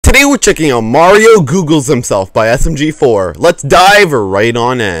Today we're checking out Mario Googles Himself by SMG001. Let's dive right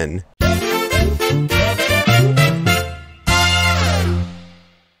on in.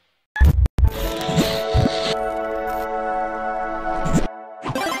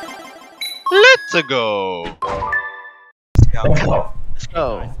 Let's go. Let's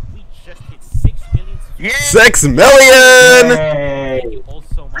go. We just hit 6 million. Yeah. 6 million! Thank you all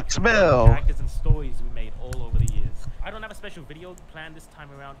so much 6 for mil. the characters and stories we made all over the years. I don't have a special video planned this time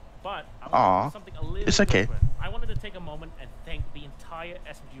around, but I want to do something a little okay. different. I wanted to take a moment and thank the entire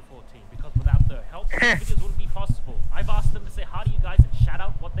SMG001 team, because without their help, these videos wouldn't be possible. I've asked them to say hi to you guys and shout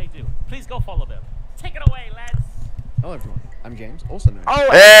out what they do. Please go follow them. Take it away, lads. Hello everyone, I'm James, also known as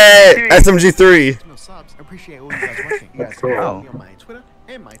Hey, SMG3. no subs. I appreciate all you guys watching. You guys cool. can follow me on my Twitter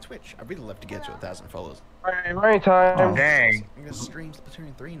and my Twitch. I'd really love to get to 1,000 followers. Right time. Dang. I'm gonna stream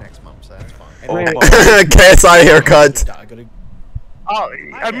Splatoon 3 next month, so that's fun. KSI haircut. I gotta. Oh,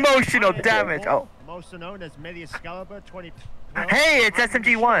 emotional damage. Oh. Also known as Excalibur 20. Hey, it's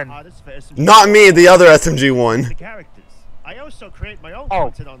SMG1. Not me, the other SMG1. The characters. I also create my own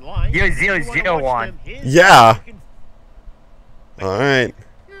Oh, content online. you're If you wanna 001. watch them, here's Yeah. where you can- Alright.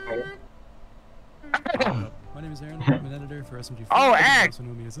 My name is Aaron. I'm an editor for SMG001. Oh, You X. also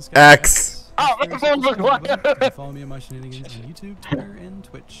know me as this guy. X. Oh, look at those You can follow me on my shenanigans on YouTube, Twitter, and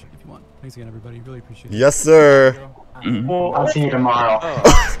Twitch if you want. Thanks again, everybody. Really appreciate it. Yes, sir. I'll see you tomorrow.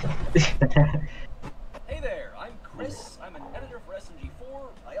 Hey there, I'm Chris. I'm an editor for SMG001.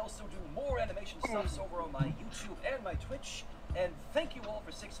 I also do more animation stuffs over on my YouTube and my Twitch. And thank you all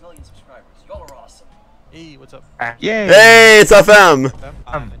for 6 million subscribers. Y'all are awesome. Hey, what's up? Yay. Hey, it's FM.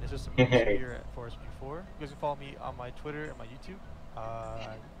 And it's just a here at SMG001. You guys can follow me on my Twitter and my YouTube.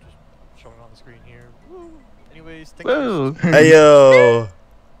 Just showing on the screen here. Woo. Anyways, thank Woo. you. Hey, yo.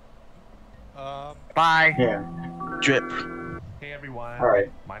 Bye. Yeah. Drip. Hey everyone,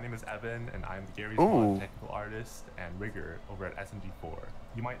 Alright. my name is Evan and I'm Gary's Ooh. technical artist and rigger over at SMG001.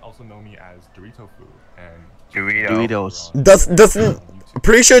 You might also know me as Dorito Fu and Doritos. Doesn't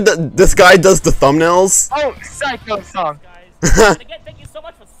pretty sure that this guy does the thumbnails. Oh, Psycho song. Guys, and again, thank you so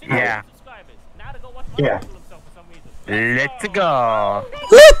much for 6 million Yeah. subscribers. Now to go watch Yeah. Mario Google himself for some reason. Let's go.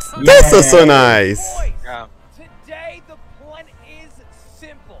 What? This is so nice. Today the plan is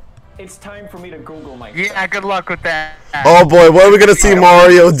simple. It's time for me to Google myself. Yeah, good luck with that. Oh boy, what are we gonna see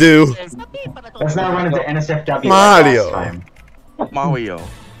Mario do? Let's not run into NSFW Mario. like last time. Mario.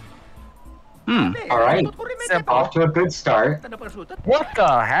 Alright. Simple. Off to a good start. What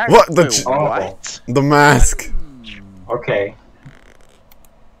the heck? What Oh, What? the mask? okay.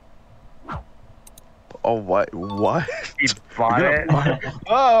 Oh, what? What? He bought it.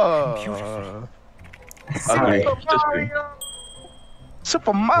 Oh. Alright.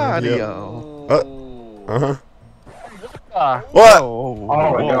 Super Mario. Uh-huh. Uh, What? Oh,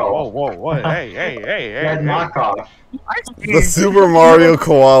 no. Whoa. Hey. That knockoff. The Super Mario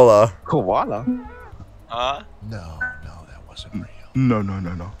Koala. Koala? Huh? No, that wasn't real.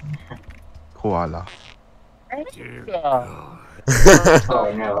 No. Koala.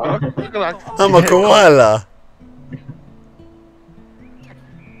 Oh, no. I'm a koala.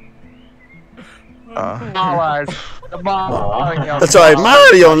 That's right,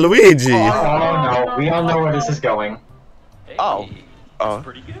 Mario and Luigi. Oh, no. We all know where this is going. Oh.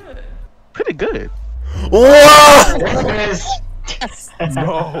 Pretty good. Pretty good. Whoa! There it is.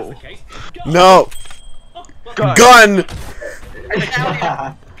 No. No. Gun.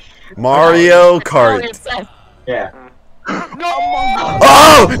 Mario Kart. Yeah.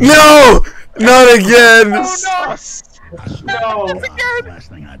 Oh no! Not again! No. Last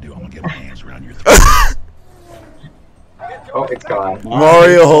thing I do, I'm gonna get my hands around your throat. Oh, it's gone.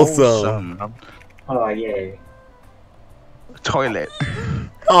 Mario wholesome. Oh, yay. Toilet.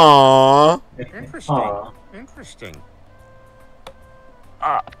 Aww. Aw. Interesting.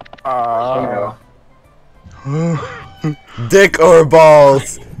 Oh, no. Dick or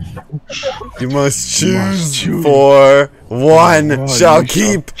balls? You must choose for one shall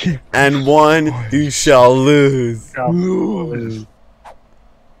keep and one you shall lose. I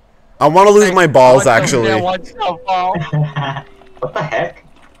want to lose my balls actually. What the heck?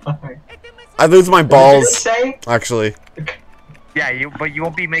 I lose my What did you balls say? actually. Yeah, but you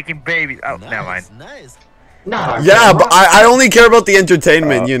won't be making babies. Oh, never mind. Nice. No. Yeah, but I only care about the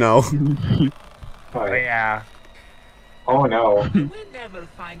entertainment, you know. But yeah. Oh no. We never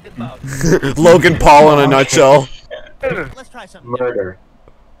find the bug. Logan Paul in a nutshell. Let's try something. Murder.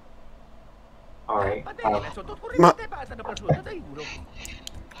 Alright.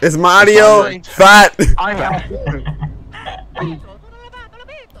 Is Mario fat? I'm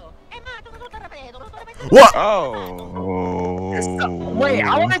What? Oh. Wait,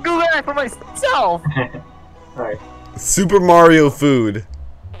 I want to Google that for myself. Alright. Super Mario food.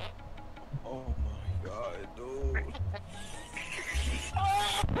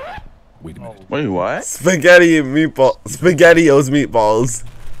 Wait a minute. Wait, what? SpaghettiOs meatballs.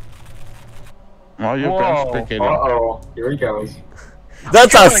 Oh, you're Whoa. spaghetti. Uh-oh. Here he goes.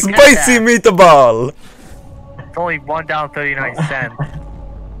 That's a Can't get spicy meatball. It's only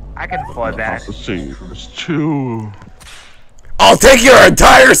 $1.39. I can afford that. Let's see. It's 2. I'll take your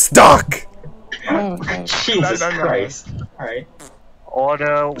entire stock. Jesus Christ. Alright.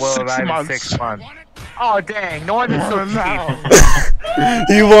 Order will 6 arrive in months. 6 months. Oh dang, no wonder it's so cheap.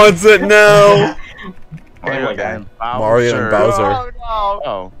 He wants it now. Family Guy. Mario and Bowser. Oh no.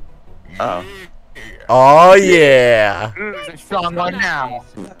 Oh. Oh. Oh yeah. Ooh, it's a strong one now.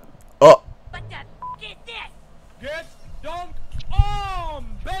 Oh. Get dunked on,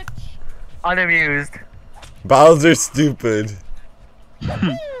 bitch! Unamused. Bowser's stupid.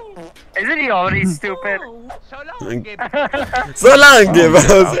 Isn't he already stupid? So long,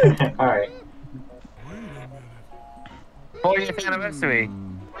 Bowser. Alright. 40th anniversary.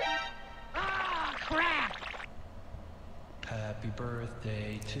 Happy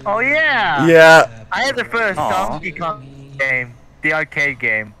birthday to Oh yeah. Yeah. I had the first Donkey Kong game, the arcade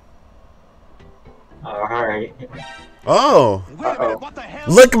game. Alright. Oh. Uh-oh. What the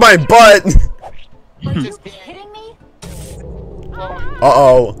hell? Lick my butt. Just kidding me?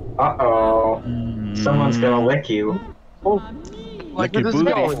 Uh-oh. Uh-oh. Someone's gonna lick you. Lick your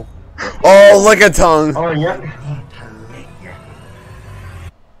booty. Oh, lick a tongue. Oh, yep.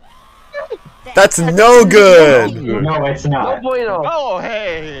 That's no good. No, it's not. Oh,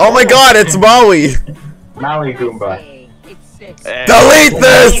 hey. Oh my god, it's Maui. Maui Goomba. Delete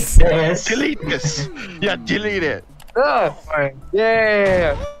this. Yes. Delete this. Yeah, delete it.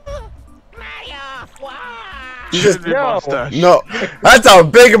 Yeah. Just, Mustache. no, that's a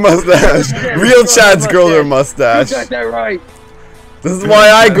big mustache. Real Chad's grow their mustache. You got that right. This is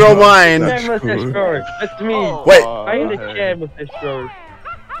why I grow mine. Chad mustache growers. That's me. Wait. I am the Chad mustache growers.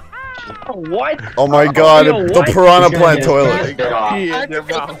 Oh, what? Oh my god, the piranha plant toilet. Pee in your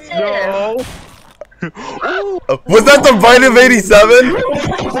mouth. No. Was that the bite of 87?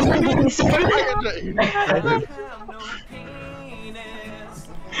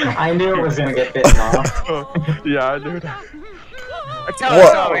 I knew it was gonna get bitten off. Yeah, I knew that.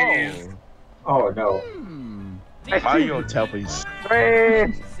 What? Oh no. Mario, tell please.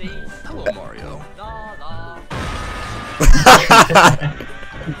 Hello, Mario.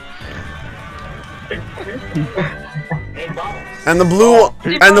 And the blue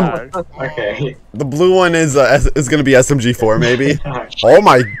and Okay. the blue one is gonna be SMG4 maybe. Oh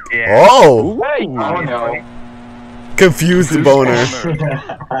my! Oh! Oh no. Confused boner.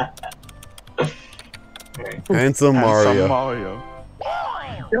 Handsome Mario. Mario.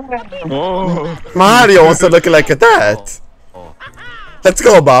 Oh. Mario wants to look like that. Let's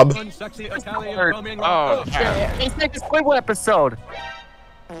go, Bob. Oh, It's like a Squidward episode.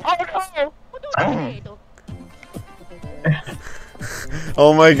 Oh no.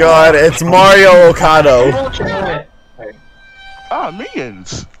 Oh my god, it's Mario Okado. Ah,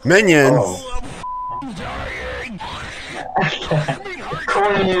 minions. Minions.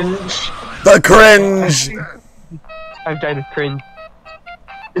 Cringe. The cringe. I'm trying to cringe.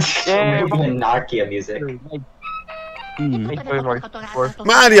 Yeah, Nokia music.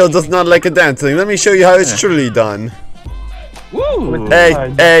 Mario does not like a dancing. Let me show you how it's truly done. Woo! Hey,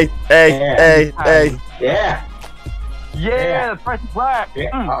 hey, hey, hey. Yeah. Yeah, the price is black. Yeah.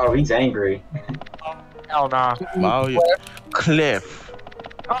 Uh-oh, he's angry. Hell nah. Mario. Cliff.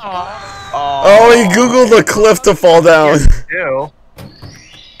 Oh, he googled the cliff to fall down. Ew.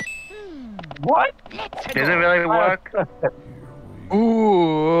 What? Does it really work?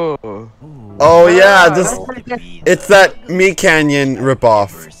 Ooh. Oh yeah, it's that Meat Canyon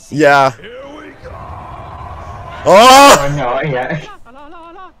ripoff. Yeah. Oh! Oh no, yeah.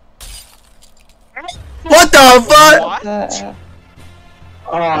 What the fuck?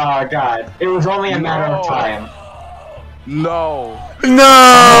 Oh god. It was only a matter of time. No.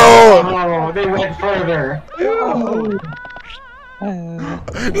 No! Oh, they went further. No!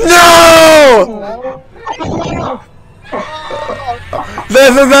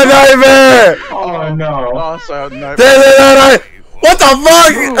 This is a nightmare! Oh no. Also, no. This is a nightmare! What the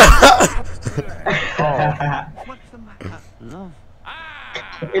fuck?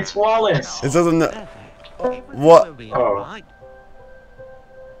 It's Wallace. It doesn't. What? Oh.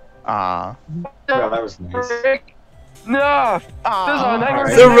 Ah. Well, that was nice. No!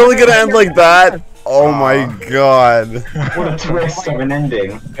 Is it really gonna end like that? Oh my god. What a twist of an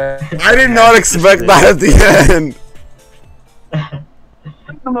ending. I did not expect that at the end.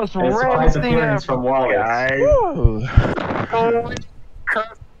 the most A surprise random thing appearance ever. from Wallace.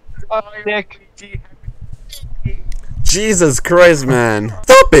 Nick. Jesus Christ, man.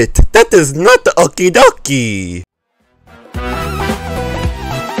 Stop it! That is not okie dokie!